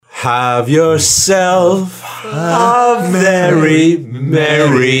Have yourself a very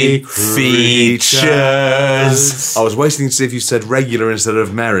merry features. I was waiting to see if you said regular instead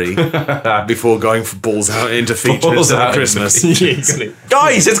of merry before going for balls out into feature instead of Christmas.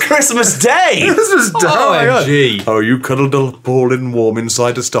 Guys, it's Christmas Day! Christmas Day! OMG. Oh, you cuddled up all in warm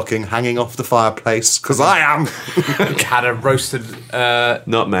inside a stocking hanging off the fireplace, because I am. Had a roasted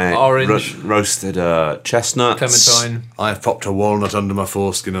Nutmeg, orange, roasted chestnuts, clementine. I've popped a walnut under my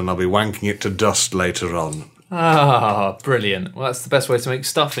foreskin and I'll be wanking it to dust later on. Ah, brilliant. Well, that's the best way to make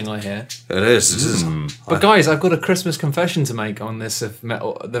stuffing, I hear. It is. But guys, I've got a Christmas confession to make on this,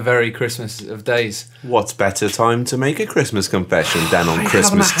 the very Christmas of days. What's better time to make a Christmas confession than on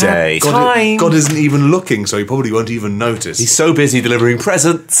Christmas Day? God isn't even looking, so he probably won't even notice. He's so busy delivering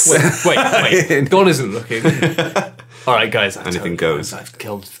presents. Wait. God isn't looking. All right, guys. Anything goes. I've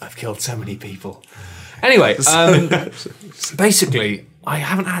killed so many people. Anyway, basically, I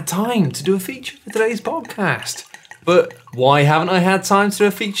haven't had time to do a feature for today's podcast. But why haven't I had time to do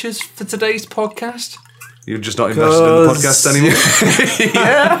a feature for today's podcast? You're just not invested in the podcast anymore?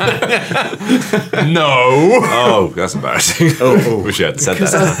 No. Oh, that's embarrassing. Wish you had said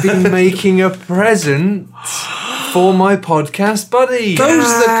Because that. I've been making a present for my podcast buddy. Those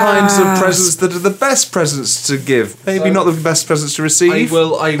are the kinds of presents that are the best presents to give. Maybe not the best presents to receive.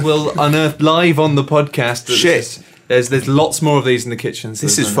 I will unearth live on the podcast. Shit. There's lots more of these in the kitchen. So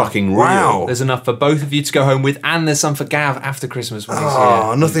This is enough. fucking real. Wow. There's enough for both of you to go home with, and there's some for Gav after Christmas when he's Oh,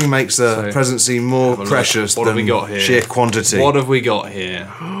 here. nothing makes a present seem more look. precious What than have we got here? sheer quantity. What have we got here?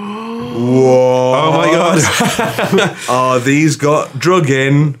 Whoa. Oh my god. Oh, these got drug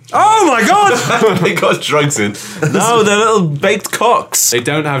in. Oh my god! They got drugs in. No, they're little baked cocks. They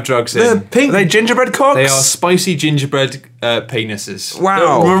don't have drugs They're in. pink. Are they gingerbread cocks? They are spicy gingerbread penises. They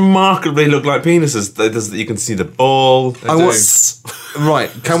Wow. remarkably look like penises. You can see the ball. I want-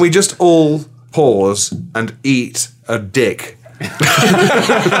 Right, can we just all pause and eat a dick?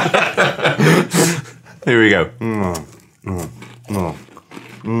 Here we go.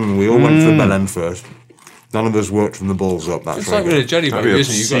 We all went for the bell end first. None of us worked from the balls up. That's It's very like with a jelly That'd baby, be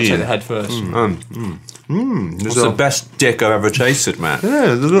isn't it? You've got to obscene. take the head first. It's the best dick I've ever tasted, Matt.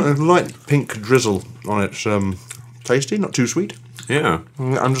 Yeah, there's a light pink drizzle on it. Tasty, not too sweet. Yeah.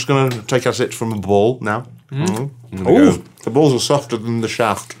 I'm just going to take a sip from a ball now. go. Oh, the balls are softer than the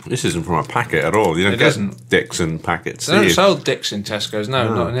shaft. This isn't from a packet at all. You don't It get isn't. dicks in packets, They do don't you? sell dicks in Tesco's,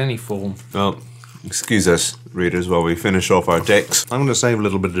 no, not in any form. Well, excuse us, readers, while we finish off our dicks. I'm going to save a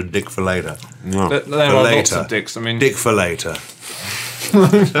little bit of dick for later. No. There are lots of dicks, I mean. Dick for later.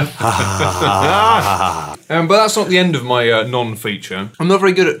 But that's not the end of my non-feature. I'm not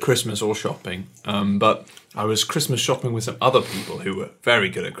very good at Christmas or shopping, but I was Christmas shopping with some other people who were very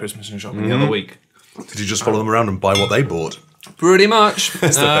good at Christmas and shopping the other week. Did you just follow them around and buy what they bought? Pretty much.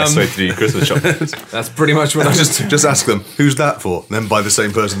 That's the best way to do your Christmas shopping. That's pretty much what I just... Just ask them, who's that for? Then buy the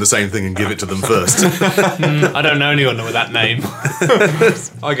same person the same thing and give it to them first. I don't know anyone with that name.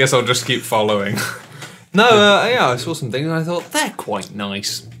 I guess I'll just keep following. No, yeah, I saw some things and I thought, they're quite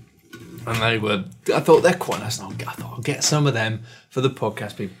nice. And I thought, they're quite nice. And I thought, I'll get some of them for the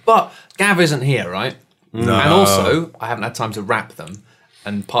podcast people. But Gav isn't here, right? No. And also, I haven't had time to wrap them.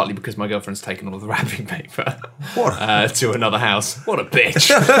 And partly because my girlfriend's taken all of the wrapping paper to another house. What a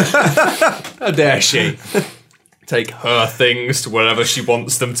bitch. How dare she take her things to wherever she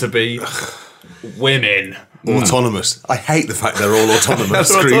wants them to be. Women. Autonomous. I hate the fact they're all autonomous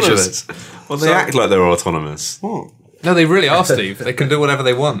They're creatures. autonomous. Well, they act like they're autonomous. No, they really are, Steve. They can do whatever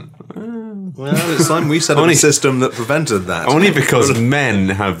they want. Well, it's time we set up a system that prevented that. Only because men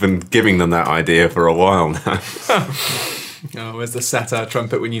have been giving them that idea for a while now. Oh, where's the satire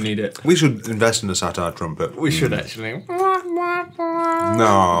trumpet when you need it? We should invest in a satire trumpet. We should actually.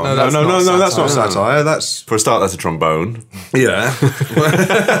 No, that's that's not not satire. That's For a start, that's a trombone. yeah.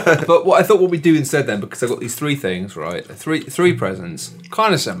 But I thought what we'd do instead then, because I've got these three things, right? Three presents,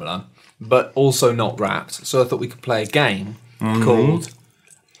 kind of similar, but also not wrapped. So I thought we could play a game called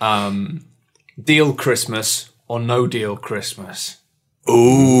Deal Christmas or No Deal Christmas.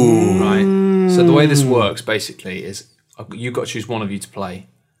 Ooh. Right. So the way this works basically is you've got to choose one of you to play,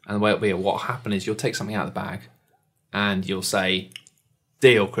 and the way it'll be, what will happen is you'll take something out of the bag, and you'll say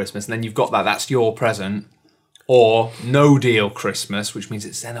Deal Christmas, and then you've got that's your present. Or No Deal Christmas, which means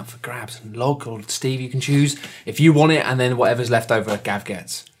it's then up for grabs. And Log or Steve, you can choose if you want it, and then whatever's left over, Gav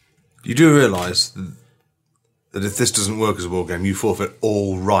gets. You do realise that if this doesn't work as a board game, you forfeit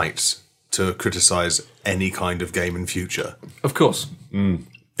all rights to criticise any kind of game in future. Of course.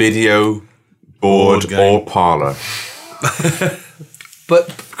 Video, board game. or parlour. But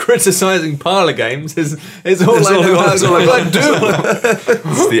criticising parlour games is all I know how to do.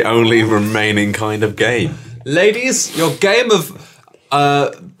 It's the only remaining kind of game. Ladies, your game of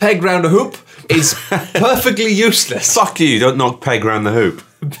peg round a hoop is perfectly useless. Fuck you! Don't knock peg round the hoop.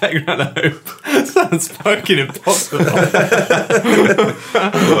 Peg round a hoop sounds fucking impossible.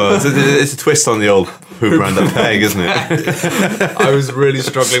 Well, it's a twist on the old hoop round the peg, isn't it? I was really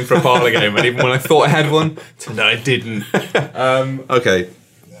struggling for a parlour game, and even when I thought I had one, turned out I didn't. Okay,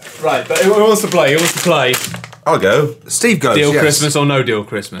 Right, but who wants to play? Who wants to play? I'll go. Steve goes. Deal yes. Christmas or no deal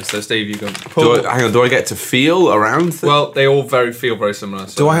Christmas? So Steve, you go. Paul. Hang on, do I get to feel around? Well, they all feel very similar.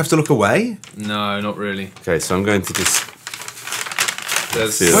 So. Do I have to look away? No, not really. Okay, so I'm going to just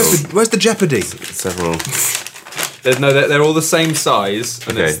There's, Feel. Where's the jeopardy? several. they're all the same size,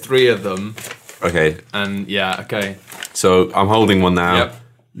 and there's Okay. 3 of them. Okay, And yeah, okay. so I'm holding one now. Yep.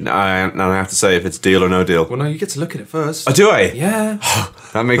 And I have to say if it's deal or no deal. Well, no, you get to look at it first. Oh, do I? Yeah.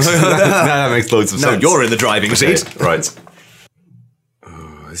 That makes that makes loads of No, sense. you're in the driving Okay, seat. right.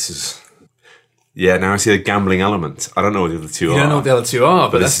 Oh, this is. Yeah, now I see the gambling element. I don't know what the other two You are. don't know what the other 2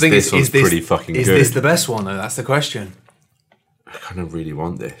 are, but that's the thing. this Is one's this pretty fucking is good. this the best one though? That's the question. I kind of really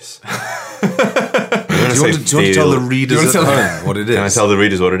want this. Do you want to tell the readers You at wanna tell home what it is? Can I tell the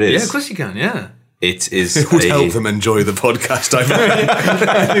readers what it is? Yeah, of course you can. Yeah. It is. It would help them enjoy the podcast, I think.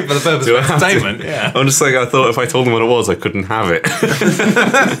 I think for the purpose Do I of have to? entertainment. Yeah. I'm just like, I thought if I told them what it was, I couldn't have it.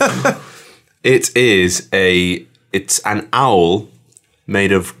 It's an owl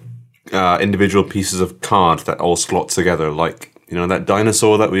made of individual pieces of card that all slot together, like, you know, that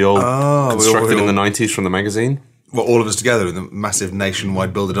dinosaur that we all constructed in the 90s from the magazine? Well, all of us together in the massive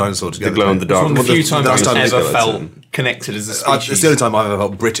nationwide build a dinosaur together. The glow in the dark. One of the few times last I've time ever we- felt connected as a species. It's the only time I've ever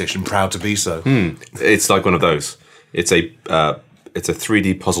felt British and proud to be so. It's like one of those. It's a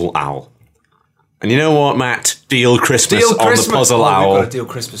 3D puzzle owl. And you know what, Matt? Deal Christmas on the puzzle We've owl. got to deal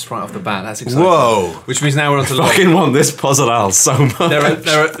Christmas right off the bat. That's exciting. Whoa. Which means now we're on to Fucking want this puzzle owl so much.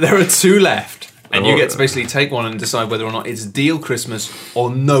 there are 2 left, and you Oh. get to basically take one and decide whether or not it's deal Christmas or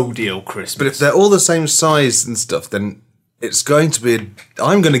no deal Christmas. But if they're all the same size and stuff, then it's going to be...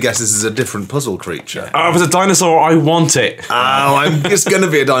 I'm going to guess this is a different puzzle creature. Oh, if it's a dinosaur, I want it. It's going to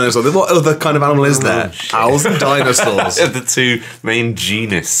be a dinosaur. What other kind of animal is there? Owls and dinosaurs. The 2 main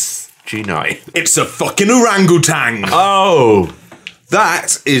geni. It's a fucking orangutan. Oh,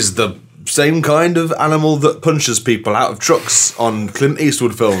 That is the same kind of animal that punches people out of trucks on Clint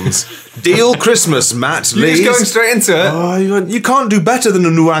Eastwood films. Deal Christmas, Matt You're just Lees. going straight into it. Oh, you can't do better than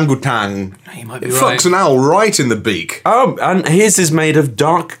an orangutan. You might be It right. fucks an owl right in the beak. oh, and his is made of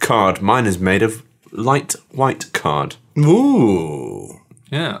dark card. Mine is made of light white card. Ooh.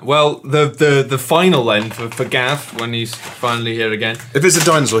 Yeah. Well, the final then for Gav when he's finally here again. If it's a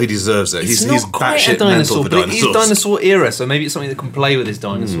dinosaur, he deserves it. He's not quite batshit a dinosaur, mental for but it is dinosaurs. dinosaur era, so maybe it's something that can play with his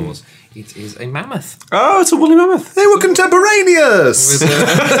dinosaurs. It is a mammoth. Oh, it's a woolly mammoth. They were contemporaneous.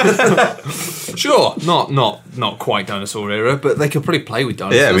 Sure, not quite dinosaur era, but they could probably play with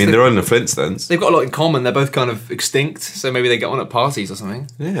dinosaurs. Yeah, I mean, they're on the Flintstones. They've got a lot in common. They're both kind of extinct, so maybe they get on at parties or something.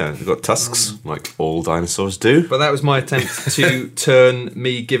 Yeah, they've got tusks, like all dinosaurs do. But that was my attempt to turn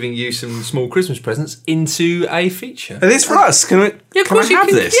me giving you some small Christmas presents into a feature. It is for us. Can I have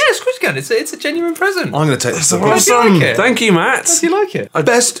this? Yes, of course you can. It's a genuine present. I'm going to take this. Glad you Awesome. like it. Thank you, Matt. Do you like it?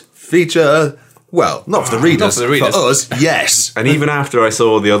 Best feature. Well, not for the readers. for the readers. For us, yes. And even after I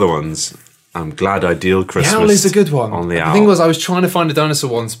saw the other ones, I'm glad I deal Christmas. The owl is a good one. On the The owl. thing was, I was trying to find a dinosaur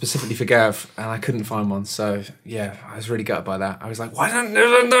one specifically for Gav, and I couldn't find one. So yeah, I was really gutted by that. I was like, why don't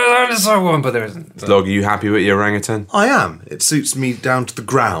there's a dinosaur one? But there isn't. So- Dog, are you happy with your orangutan? I am. It suits me down to the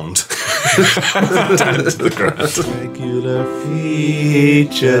ground. Regular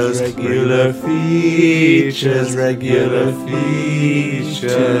features, regular features, regular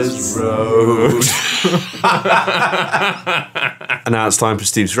features, road. And now it's time for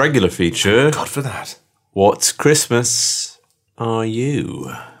Steve's regular feature. God for that. What Christmas are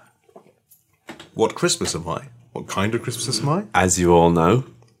you? What Christmas am I? What kind of Christmas am I? As you all know,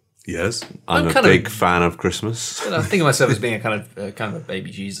 Yes. I'm a kind of- big fan of Christmas. I think of myself as being a kind of a baby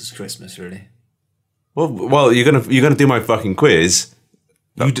Jesus Christmas, really. Well, you're gonna do my fucking quiz.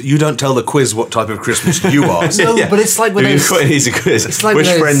 You don't tell the quiz what type of Christmas you are. No, but it's like when It's quite an easy quiz. like Which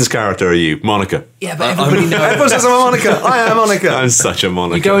when I was- Friends character are you? Monica. yeah, but everybody knows. Everyone says I'm a Monica. I am Monica. I'm such a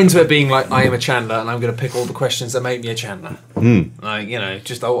Monica. You go into it being like, I am a Chandler, and I'm going to pick all the questions that make me a Chandler. Like, you know,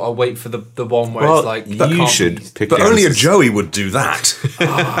 just I'll wait for the one where well, it's like, you should pick. But only a answers. Joey would do that.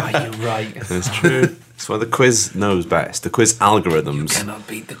 Ah, you're right. That's true. That's why the quiz knows best. The quiz algorithms. Cannot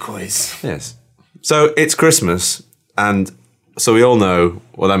beat the quiz. Yes. So it's Christmas, and So we all know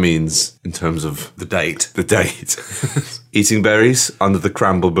what that means in terms of The date. the date. Eating berries under the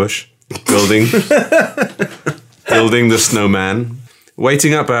cramble bush, building the snowman,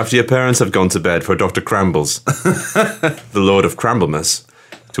 waiting up after your parents have gone to bed for Dr. Crambles, the Lord of Cramblemas,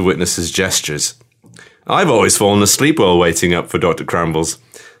 to witness his gestures. I've always fallen asleep while waiting up for Dr. Crambles,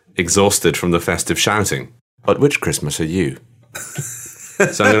 exhausted from the festive shouting. But which Christmas are you?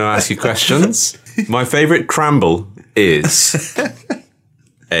 So I'm going to ask you questions. My favourite Cramble is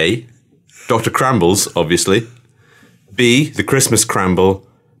A, Dr. Crambles, obviously. B, the Christmas Cramble.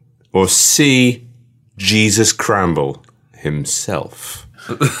 Or C, Jesus Cramble himself.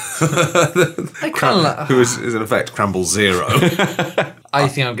 I kind of like. Who is in effect Cramble Zero. I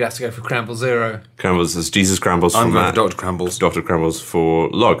think I'm going to have to go for Cramble Zero. Crambles is Jesus Crambles I'm from going Matt. for Dr. Crambles. Dr. Crambles for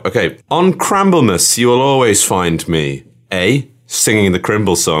Log. Okay. On Cramblemas, you will always find me. A, singing the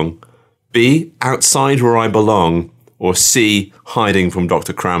Crimble song. B, outside where I belong. Or C, hiding from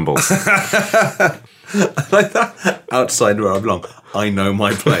Dr. Crambles. Like that. Outside where I belong. I know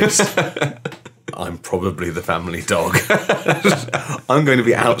my place. I'm probably the family dog. I'm going to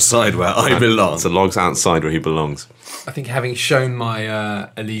be outside where I belong. So Log's outside where he belongs. I think having shown my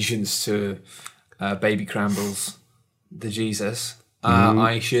allegiance to Baby Crambles, the Jesus,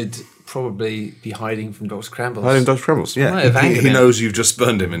 I should probably be hiding from Dr. Crambles. Hiding Dr. Crambles? Might have Yeah, angered he him. knows you've just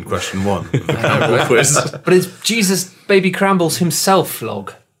spurned him in question 1 of the Cramble quiz. But it's Jesus, Baby Crambles himself,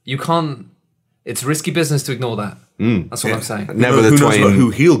 Log. You can't. It's risky business to ignore that. That's what I'm saying. Never Who the knows twain.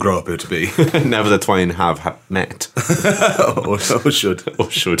 who he'll grow up to be. Never the twain have met. or should. Or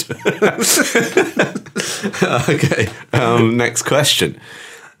should. Okay. Next question.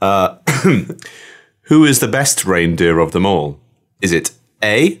 Who is the best reindeer of them all? Is it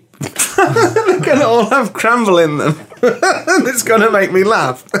A? They're going to all have Cramble in them. And it's going to make me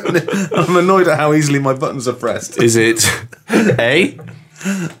laugh. I'm annoyed at how easily my buttons are pressed. Is it A?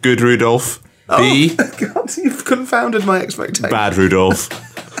 Good Rudolph. B? God, you've confounded my expectations. Bad Rudolph.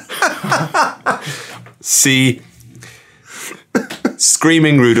 C?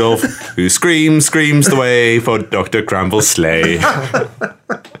 Screaming Rudolph, who screams the way for Dr. Cramble's sleigh.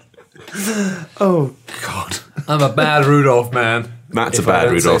 Oh, God. I'm a bad Rudolph man. Matt's if a bad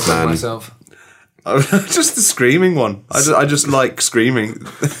I don't say Rudolph so man. myself. Just the screaming one. I just like screaming.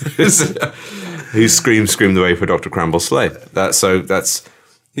 Who screams the way for Dr. Cramble's sleigh. That's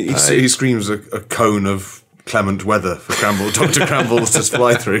He screams a cone of clement weather for Dr. Crambles to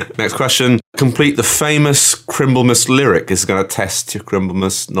fly through. Next question. Complete the famous Crimblemas lyric. Is going to test your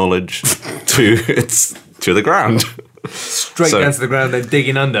Crimblemas knowledge to the ground. Straight down to the ground, then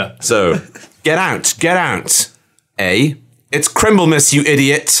digging under. So, get out. A, it's Crimblemas, you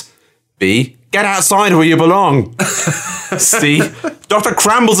idiot. B, get outside where you belong. C, Dr.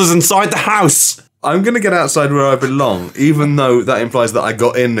 Crambles is inside the house. I'm going to get outside where I belong, even though that implies that I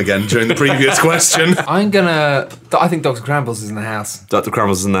got in again during the previous question. I think Dr. Crambles is in the house. Dr.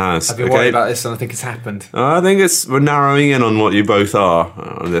 Crambles is in the house. I've been worried about this and I think it's happened. I think we're narrowing in on what you both are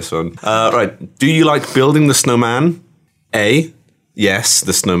on this one. Right. Do you like building the snowman? A, yes,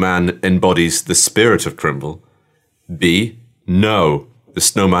 the snowman embodies the spirit of Crimble. B, no, the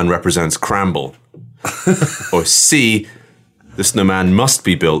snowman represents Cramble. Or C, the snowman must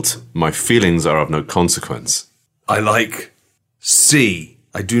be built. My feelings are of no consequence. I like C.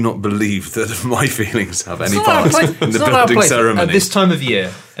 I do not believe that my feelings have any part in the building ceremony. At this time of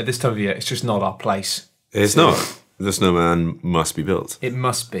year, it's just not our place. It's not. The snowman must be built. It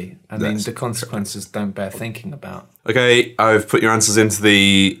must be. I mean, the consequences don't bear thinking about. Okay, I've put your answers into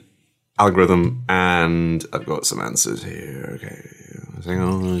the algorithm, and I've got some answers here. Okay, hang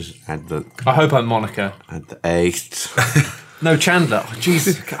on. Add the I hope I'm Monica. 8. No, Chandler. Oh,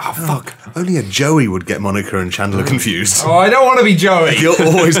 Jesus. Oh, fuck. Only a Joey would get Monica and Chandler confused. Oh, I don't want to be Joey. You're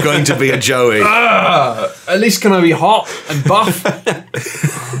always going to be a Joey. At least can I be hot and buff?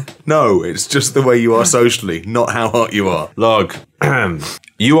 No, it's just the way you are socially, not how hot you are. Log.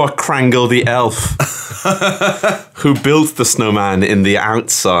 You are Krangle the elf, who built the snowman in the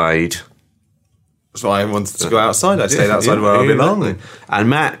outside. That's why I wanted to go outside. I stayed outside where I belong. Exactly. And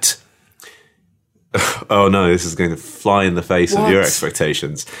Matt. Oh no, this is going to fly in the face of your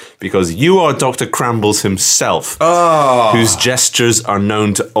expectations. Because you are Dr. Crambles himself, whose gestures are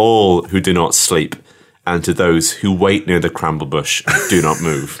known to all who do not sleep, and to those who wait near the Cramble bush and do not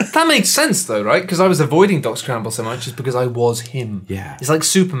move. That makes sense, though, right? Because I was avoiding Dr. Cramble so much just because I was him. Yeah. It's like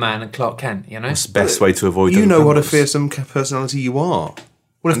Superman and Clark Kent, you know? It's the best way to avoid You Dr. know what a Crambles. fearsome personality you are.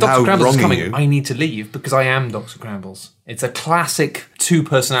 Well, if And Dr. how Crambles is wronging coming, you. I need to leave because I am Dr. Crambles. It's a classic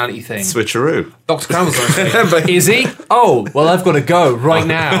two-personality thing. Switcheroo. Dr. Crambles is he? Oh, well, I've got to go right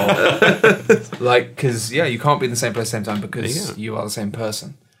now. Because, you can't be in the same place at the same time because you are the same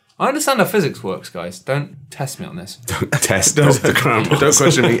person. I understand how physics works, guys. Don't test me on this. Test Dr. Crambles. Don't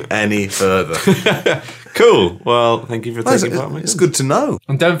question me any further. Cool. Well, thank you for taking part. It's good to know.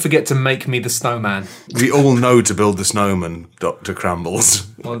 And don't forget to make me the snowman. We all know to build the snowman, Dr. Crambles.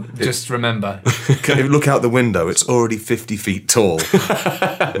 Well, just remember. If you look out the window, it's already 50 feet tall.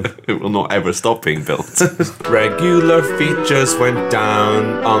 It will not ever stop being built. Regular features went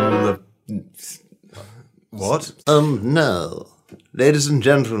down on the... What? No. Ladies and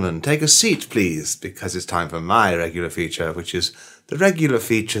gentlemen, take a seat, please, because it's time for my regular feature, which is the Regular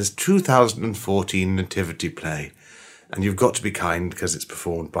Features 2014 Nativity Play. And you've got to be kind because it's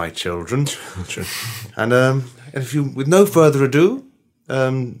performed by children. And if you, with no further ado,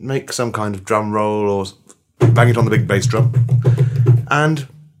 make some kind of drum roll or bang it on the big bass drum. And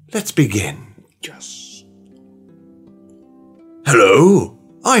let's begin. Yes. Hello,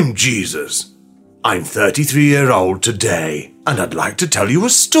 I'm Jesus. I'm 33-year-old today, and I'd like to tell you a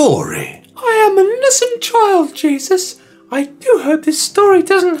story. I am an innocent child, Jesus. I do hope this story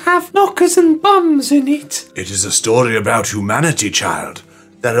doesn't have knockers and bums in it. It is a story about humanity, child.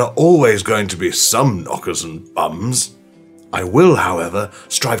 There are always going to be some knockers and bums. I will, however,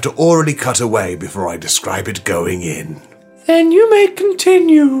 strive to orally cut away before I describe it going in. Then you may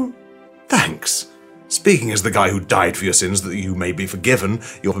continue. Thanks. Speaking as the guy who died for your sins that you may be forgiven,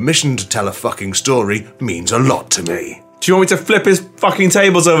 your permission to tell a fucking story means a lot to me. Do you want me to flip his fucking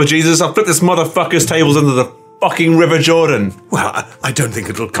tables over, Jesus? I'll flip this motherfucker's tables into the fucking River Jordan. Well, I don't think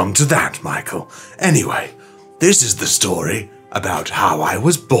it'll come to that, Michael. Anyway, this is the story about how I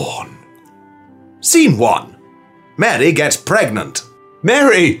was born. Scene 1. Mary gets pregnant.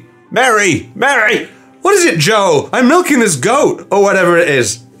 Mary! Mary! Mary! What is it, Joe? I'm milking this goat, or whatever it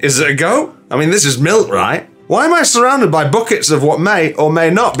is. Is it a goat? I mean, this is milk, right? Why am I surrounded by buckets of what may or may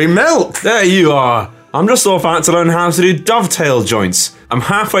not be milk? There you are. I'm just off out to learn how to do dovetail joints. I'm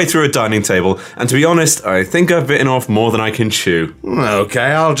halfway through a dining table, and to be honest, I think I've bitten off more than I can chew. Okay,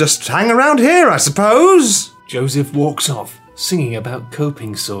 I'll just hang around here, I suppose. Joseph walks off, singing about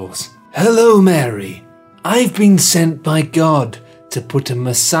coping sores. Hello, Mary. I've been sent by God to put a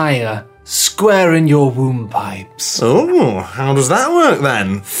Messiah square in your womb pipes. Oh, how does that work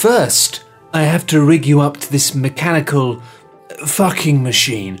then? First, I have to rig you up to this mechanical fucking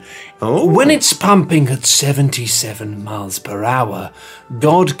machine. Oh. When it's pumping at 77 miles per hour,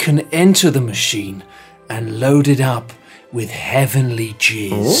 God can enter the machine and load it up with heavenly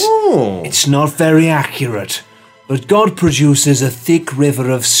jizz. Oh. It's not very accurate, but God produces a thick river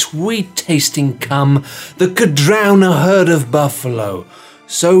of sweet-tasting cum that could drown a herd of buffalo.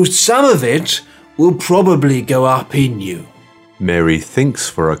 So some of it will probably go up in you. Mary thinks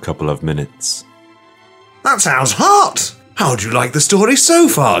for a couple of minutes. That sounds hot. How'd you like the story so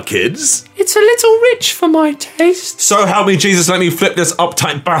far, kids? It's a little rich for my taste. So help me, Jesus, let me flip this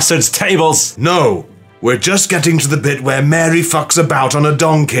uptight bastard's tables. No, we're just getting to the bit where Mary fucks about on a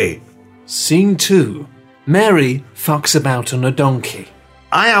donkey. Scene 2. Mary fucks about on a donkey.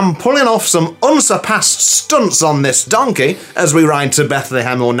 I am pulling off some unsurpassed stunts on this donkey as we ride to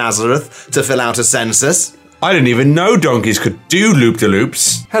Bethlehem or Nazareth to fill out a census. I didn't even know donkeys could do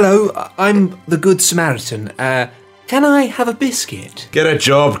loop-de-loops. Hello, I'm the Good Samaritan. Can I have a biscuit? Get a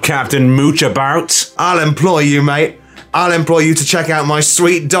job, Captain Moochabout. I'll employ you, mate. I'll employ you to check out my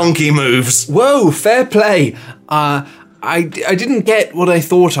sweet donkey moves. Whoa, fair play. I didn't get what I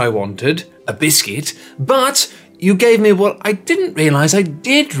thought I wanted, a biscuit, but you gave me what I didn't realise I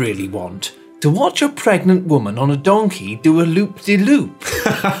did really want. To watch a pregnant woman on a donkey do a loop-de-loop.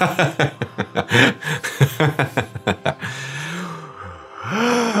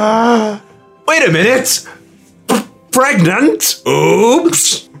 Wait a minute! Pregnant?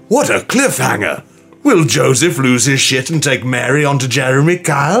 Oops! What a cliffhanger! Will Joseph lose his shit and take Mary on to Jeremy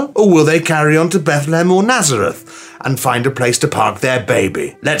Kyle? Or will they carry on to Bethlehem or Nazareth and find a place to park their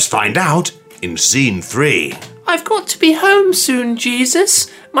baby? Let's find out in scene 3. I've got to be home soon,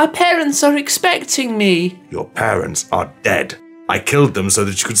 Jesus. My parents are expecting me. Your parents are dead. I killed them so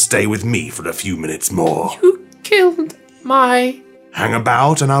that you could stay with me for a few minutes more. Who killed my... Hang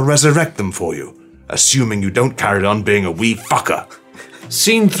about and I'll resurrect them for you, assuming you don't carry on being a wee fucker.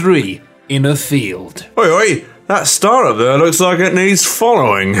 Scene 3. In a field. Oi, that star up there looks like it needs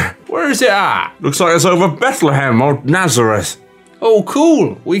following. Where is it at? Looks like it's over Bethlehem or Nazareth. Oh,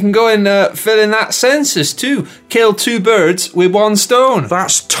 cool. We can go and fill in that census too. Kill 2 birds with 1 stone.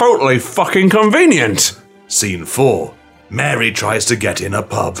 That's totally fucking convenient. Scene 4. Mary tries to get in a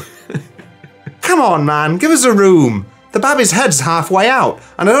pub. Come on, man, give us a room. The baby's head's halfway out,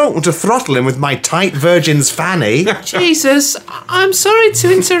 and I don't want to throttle him with my tight virgin's fanny. Jesus, I'm sorry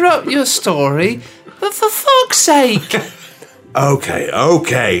to interrupt your story, but for fuck's sake.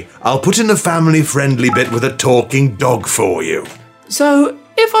 Okay. I'll put in a family-friendly bit with a talking dog for you. So,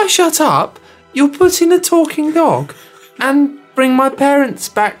 if I shut up, you'll put in a talking dog and bring my parents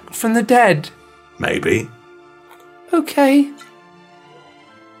back from the dead? Maybe. Okay.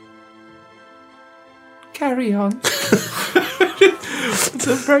 Carry on.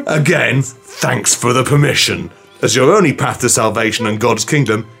 Again, thanks for the permission. As your only path to salvation and God's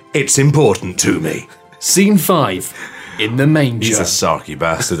kingdom, it's important to me. Scene 5. In the manger. He's a sarky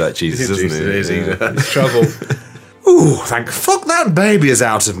bastard, that Jesus, isn't he? It's trouble. Ooh, thank fuck that baby is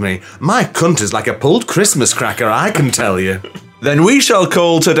out of me. My cunt is like a pulled Christmas cracker, I can tell you. Then we shall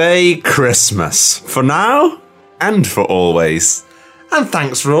call today Christmas. For now, and for always. And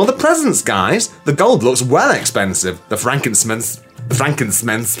thanks for all the presents, guys. The gold looks well expensive. The frankincense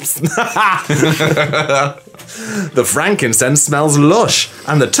smells lush.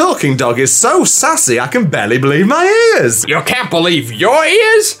 And the talking dog is so sassy I can barely believe my ears. You can't believe your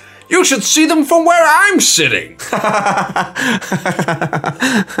ears? You should see them from where I'm sitting.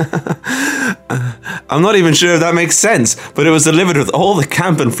 I'm not even sure if that makes sense, but it was delivered with all the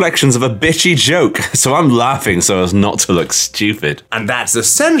camp inflections of a bitchy joke, so I'm laughing so as not to look stupid. And that's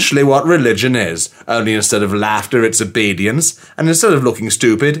essentially what religion is. Only instead of laughter, it's obedience. And instead of looking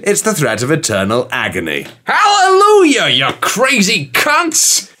stupid, it's the threat of eternal agony. Hallelujah, you crazy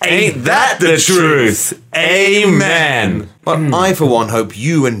cunts! Ain't that the truth? Amen. But I, for one, hope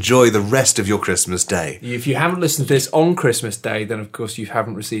you enjoy the rest of your Christmas day. If you haven't listened to this on Christmas Day, then of course you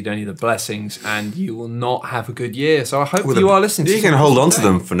haven't received any of the blessings and you will not have a good year. So I hope you are listening to You can hold on to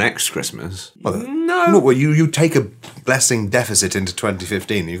them for next Christmas. Well, you take a blessing deficit into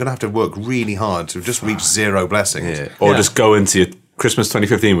 2015. You're going to have to work really hard to just reach 0 blessings. Yeah. Or just go into your Christmas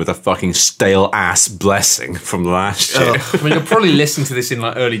 2015 with a fucking stale-ass blessing from last year. I mean, you'll probably listen to this in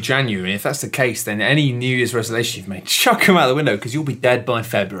like early January. If that's the case, then any New Year's resolution you've made, chuck them out the window because you'll be dead by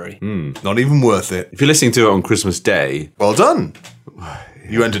February. Not even worth it. If you're listening to it on Christmas Day... Well done.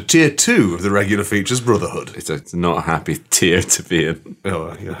 You enter Tier 2 of the regular features Brotherhood. It's not a happy tier to be in.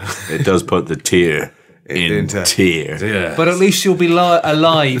 Oh, yeah. It does put the tier in tier. Yeah. But at least you'll be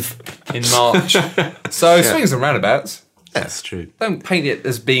alive in March. So swings and roundabouts. That's true. Don't paint it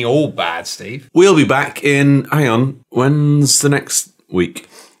as being all bad, Steve. We'll be back in... Hang on. When's the next week?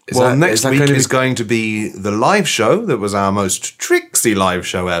 Next week is going to be the live show that was our most Trixie live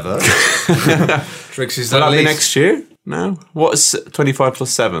show ever. Trixie's Will that be next year? No? What is 25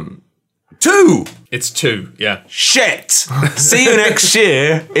 plus 7? 2! It's 2, yeah. Shit! See you next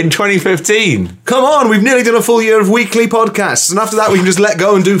year in 2015. Come on, we've nearly done a full year of weekly podcasts, and after that we can just let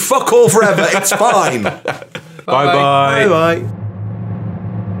go and do fuck all forever. It's fine. Bye-bye. Bye-bye.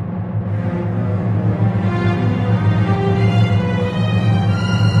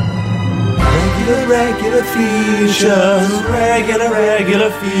 Regular features,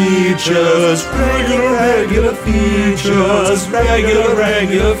 regular features, regular features,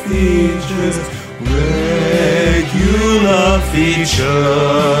 regular features, regular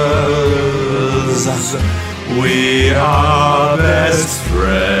features. We are best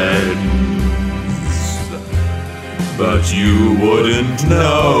friends, but you wouldn't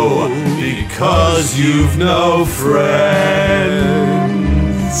know because you've no friends.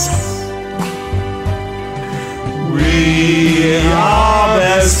 We are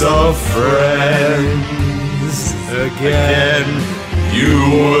best of friends. Again, you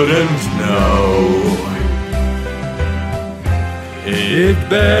wouldn't know. It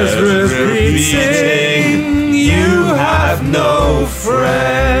bears repeating, you have no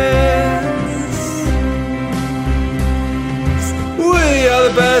friends. We are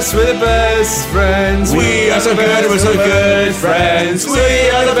the best, we're the best friends. We are so good, we're so good friends. We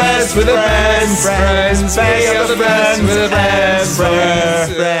are the best, we're the best friends. We are the best, we're the best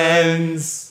friends.